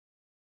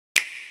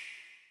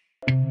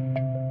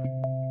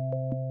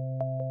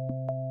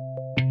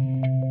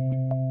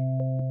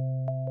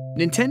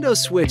Nintendo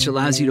Switch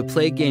allows you to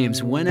play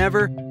games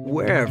whenever,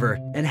 wherever,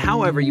 and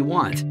however you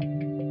want.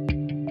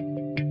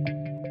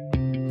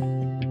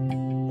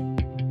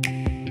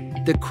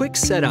 The quick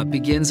setup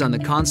begins on the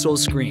console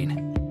screen.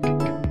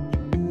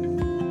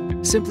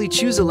 Simply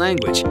choose a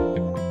language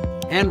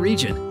and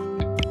region.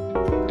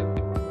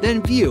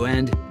 Then view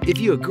and, if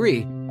you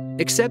agree,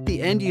 accept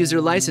the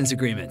end-user license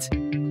agreement.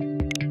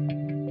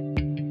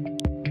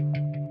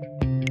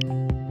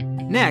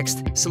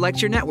 Next,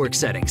 select your network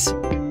settings.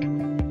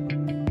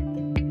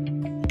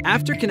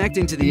 After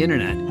connecting to the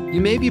internet, you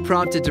may be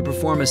prompted to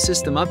perform a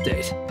system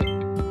update.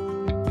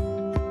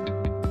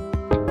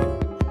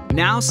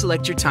 Now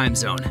select your time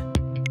zone.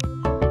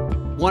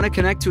 Want to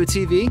connect to a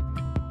TV?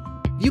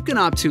 You can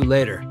opt to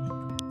later,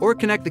 or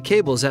connect the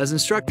cables as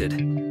instructed.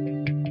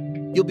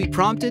 You'll be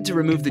prompted to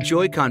remove the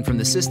Joy-Con from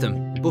the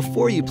system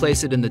before you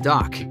place it in the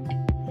dock.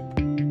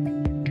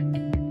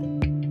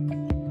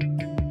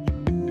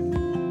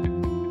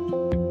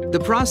 The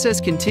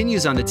process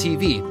continues on the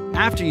TV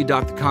after you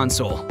dock the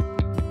console.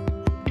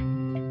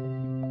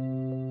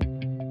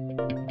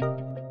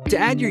 To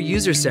add your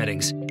user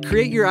settings,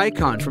 create your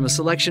icon from a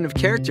selection of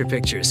character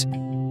pictures,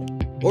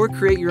 or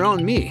create your own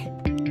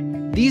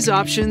Mii. These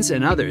options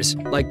and others,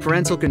 like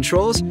parental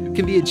controls,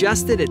 can be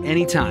adjusted at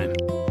any time.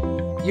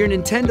 Your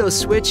Nintendo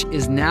Switch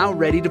is now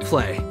ready to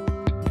play.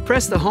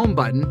 Press the Home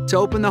button to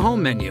open the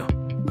Home menu.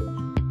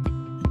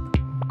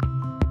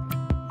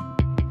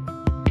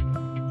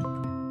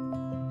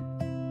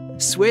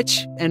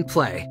 Switch and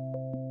play.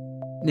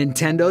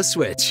 Nintendo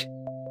Switch.